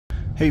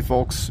Hey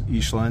folks,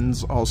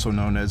 Ishlen's, also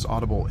known as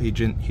Audible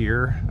Agent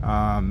here.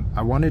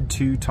 I wanted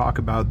to talk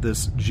about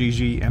this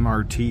GEGE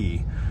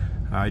MRT.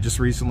 I just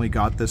recently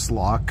got this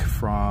lock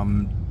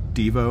from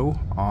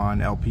Devo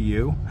on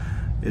LPU.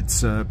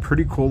 It's a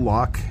pretty cool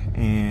lock,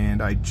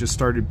 and I just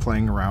started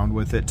playing around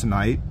with it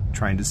tonight,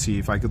 trying to see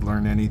if I could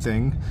learn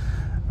anything.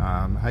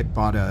 I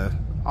bought a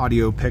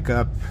audio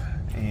pickup,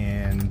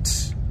 and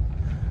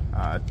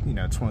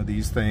it's one of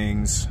these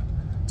things.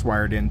 It's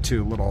wired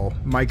into a little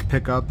mic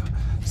pickup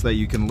so that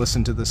you can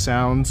listen to the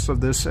sounds of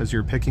this as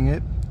you're picking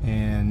it.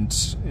 And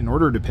in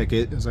order to pick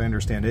it, as I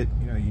understand it,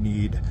 you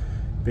need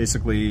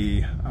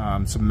basically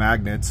some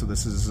magnets. So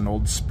this is an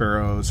old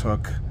Sparrow's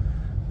hook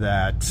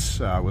that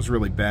was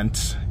really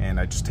bent, and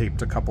I just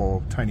taped a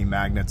couple tiny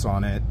magnets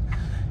on it.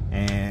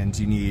 And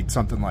you need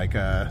something like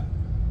a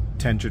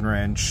tension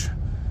wrench.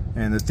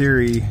 And the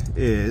theory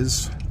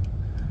is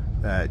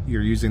that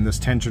you're using this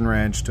tension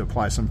wrench to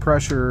apply some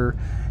pressure,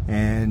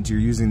 and you're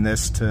using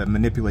this to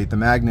manipulate the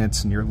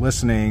magnets, and you're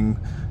listening,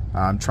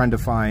 trying to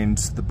find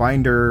the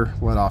binder,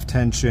 let off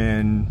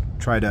tension,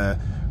 try to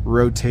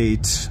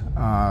rotate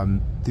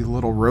the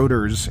little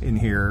rotors in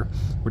here,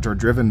 which are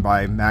driven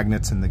by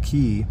magnets in the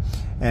key,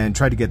 and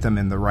try to get them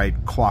in the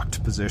right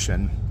clocked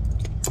position.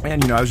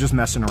 And I was just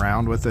messing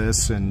around with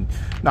this and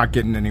not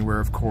getting anywhere,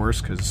 of course,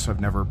 because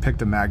I've never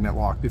picked a magnet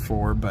lock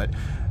before, but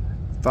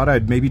thought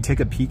I'd maybe take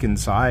a peek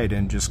inside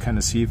and just kind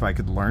of see if I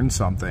could learn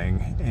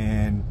something.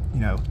 And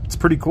it's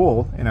pretty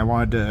cool, and I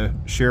wanted to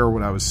share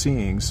what I was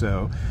seeing.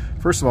 So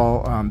first of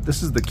all,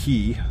 this is the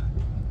key.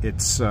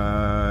 It's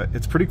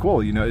pretty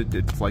cool.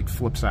 It like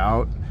flips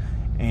out,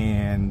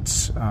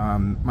 and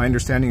my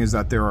understanding is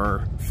that there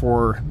are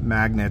 4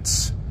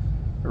 magnets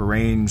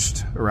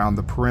arranged around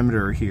the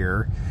perimeter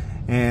here,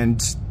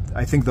 and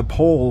I think the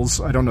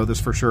poles, I don't know this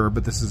for sure,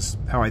 but this is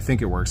how I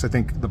think it works. I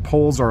think the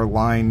poles are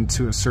aligned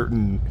to a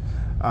certain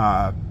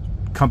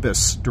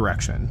compass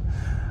direction,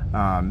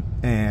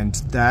 and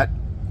that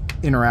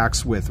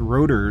interacts with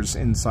rotors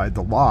inside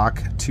the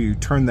lock to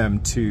turn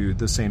them to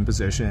the same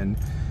position,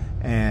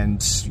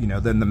 and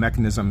then the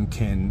mechanism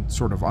can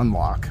sort of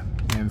unlock.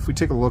 And if we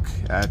take a look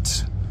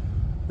at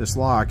this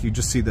lock, you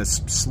just see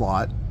this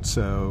slot,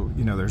 so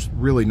there's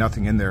really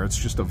nothing in there, it's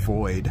just a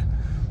void,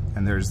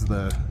 and there's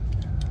the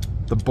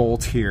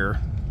bolt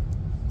here.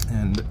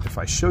 And if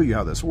I show you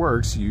how this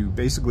works, you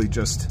basically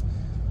just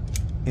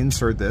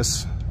insert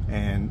this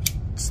and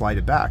slide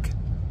it back,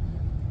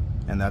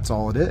 and that's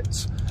all it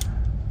is.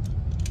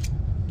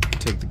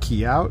 Take the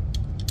key out,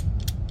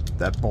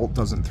 that bolt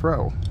doesn't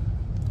throw.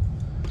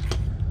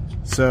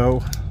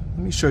 So let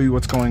me show you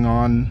what's going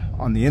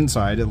on the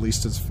inside, at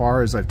least as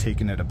far as I've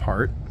taken it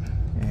apart,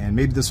 and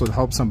maybe this will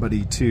help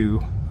somebody too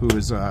who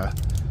is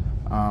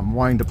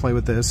wanting to play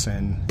with this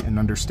and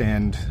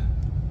understand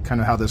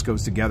kind of how this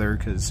goes together,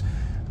 because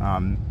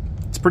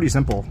it's pretty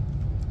simple.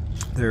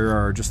 There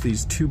are just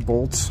these 2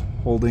 bolts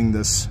holding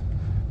this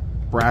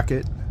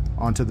bracket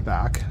onto the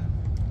back.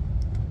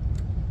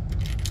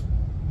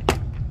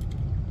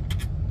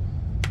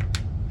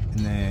 And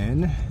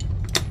then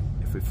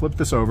if we flip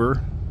this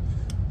over,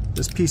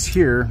 this piece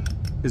here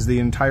is the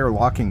entire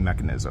locking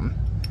mechanism.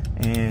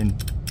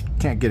 And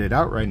can't get it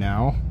out right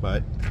now,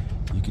 but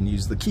you can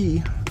use the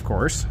key, of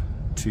course,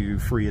 to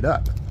free it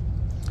up.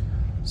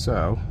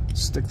 So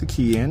stick the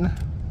key in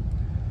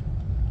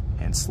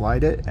and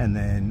slide it, and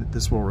then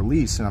this will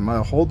release. And I'm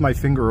going to hold my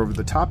finger over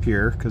the top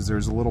here because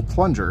there's a little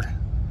plunger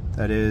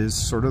that is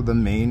sort of the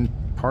main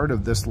part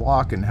of this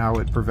lock and how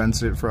it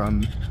prevents it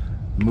from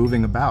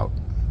moving about.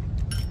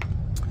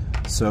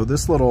 So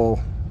this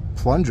little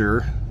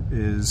plunger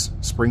is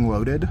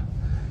spring-loaded,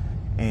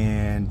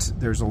 and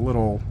there's a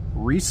little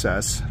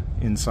recess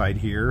inside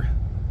here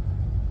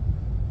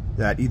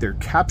that either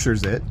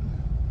captures it,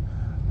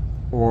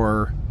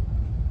 or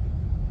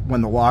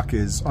when the lock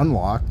is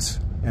unlocked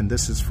and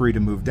this is free to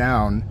move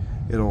down,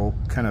 it'll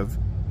kind of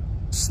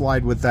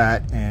slide with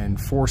that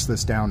and force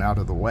this down out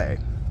of the way.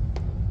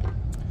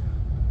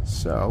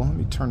 So let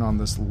me turn on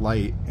this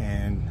light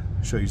and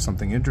show you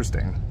something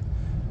interesting.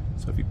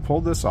 So if you pull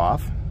this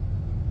off,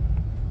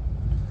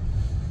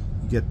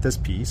 you get this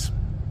piece,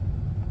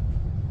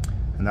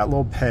 and that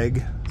little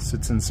peg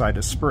sits inside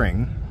a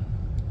spring.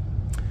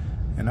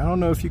 And I don't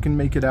know if you can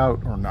make it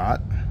out or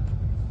not,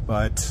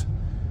 but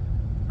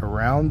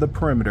around the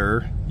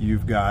perimeter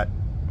you've got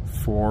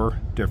 4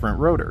 different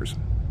rotors,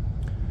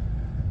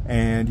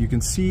 and you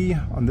can see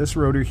on this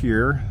rotor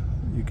here,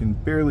 you can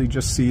barely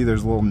just see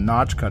there's a little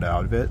notch cut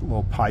out of it, a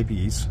little pie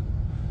piece,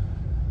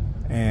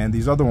 and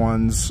these other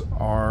ones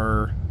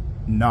are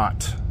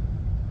not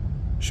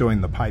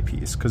showing the pie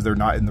piece because they're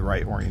not in the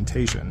right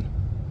orientation.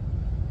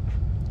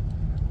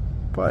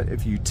 But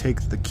if you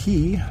take the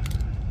key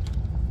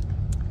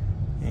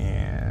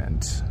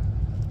and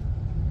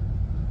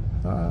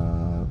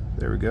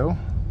there we go,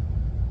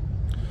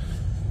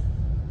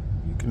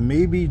 you can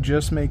maybe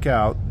just make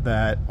out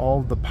that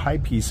all the pie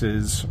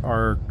pieces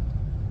are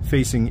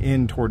facing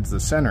in towards the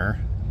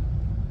center,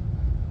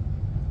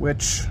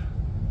 which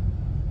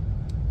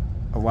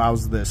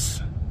allows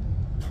this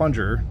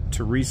plunger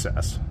to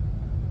recess.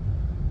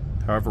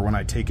 However, when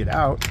I take it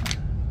out,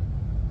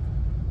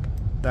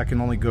 that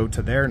can only go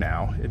to there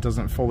now. It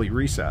doesn't fully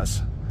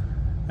recess,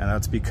 and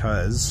that's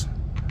because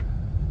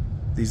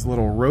these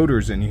little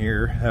rotors in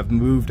here have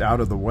moved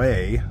out of the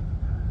way,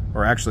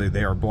 or actually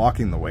they are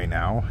blocking the way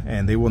now,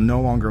 and they will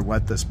no longer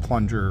let this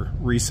plunger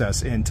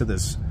recess into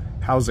this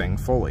housing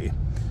fully.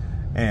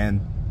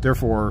 And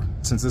therefore,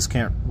 since this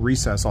can't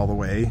recess all the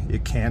way,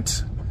 it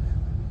can't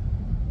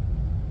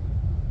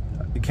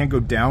go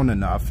down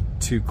enough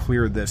to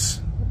clear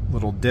this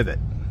little divot,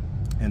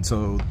 and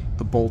so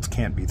the bolt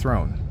can't be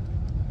thrown.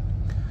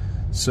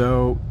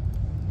 So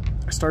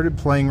I started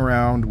playing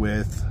around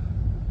with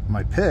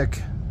my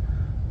pick,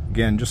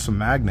 again just some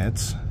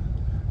magnets,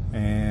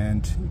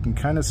 and you can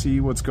kind of see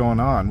what's going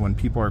on when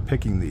people are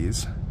picking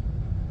these.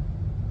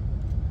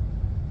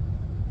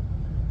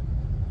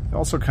 It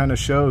also kind of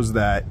shows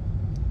that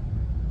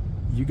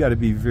you got to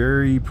be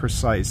very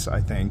precise,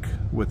 I think,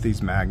 with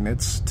these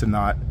magnets to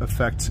not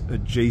affect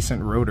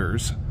adjacent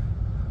rotors.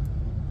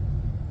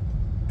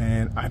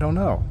 And I don't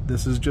know,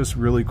 this is just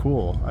really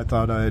cool. I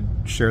thought I'd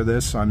share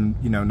this. I'm,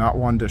 not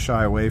one to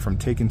shy away from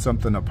taking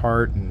something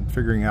apart and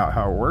figuring out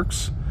how it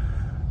works.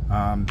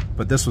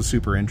 But this was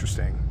super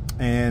interesting.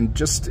 And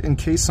just in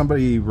case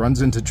somebody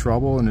runs into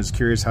trouble and is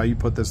curious how you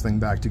put this thing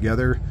back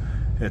together,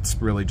 it's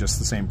really just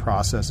the same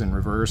process in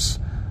reverse.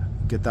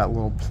 Get that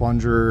little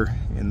plunger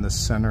in the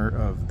center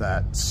of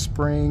that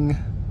spring.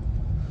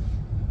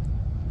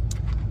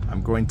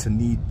 I'm going to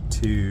need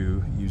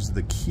to use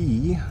the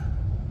key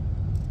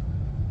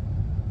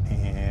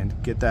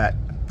and get that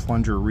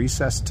plunger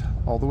recessed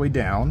all the way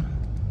down.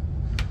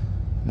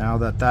 Now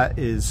that that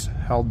is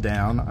held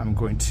down, I'm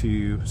going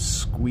to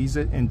squeeze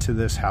it into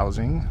this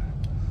housing.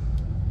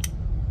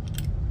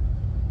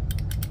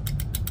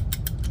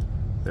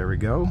 There we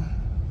go.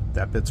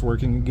 That bit's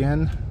working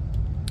again.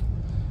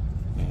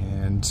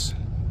 And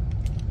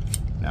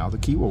now the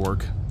key will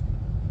work.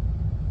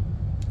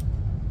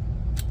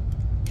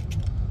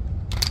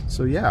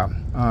 So yeah,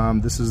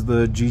 this is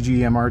the GEGE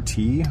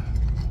MRT,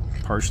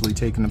 partially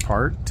taken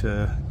apart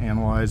to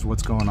analyze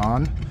what's going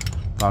on.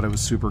 Thought it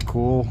was super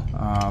cool.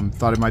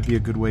 Thought it might be a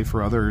good way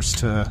for others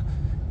to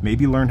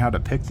maybe learn how to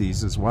pick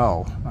these as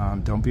well.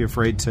 Don't be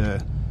afraid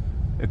to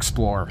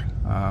explore.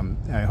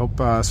 I hope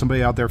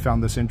somebody out there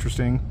found this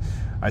interesting.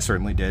 I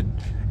certainly did,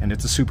 and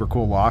it's a super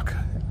cool lock,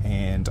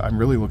 and I'm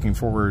really looking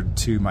forward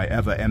to my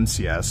EVA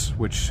MCS,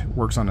 which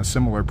works on a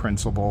similar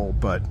principle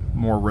but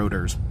more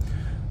rotors.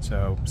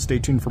 So stay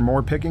tuned for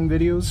more picking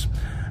videos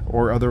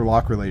or other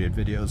lock related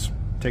videos.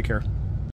 Take care.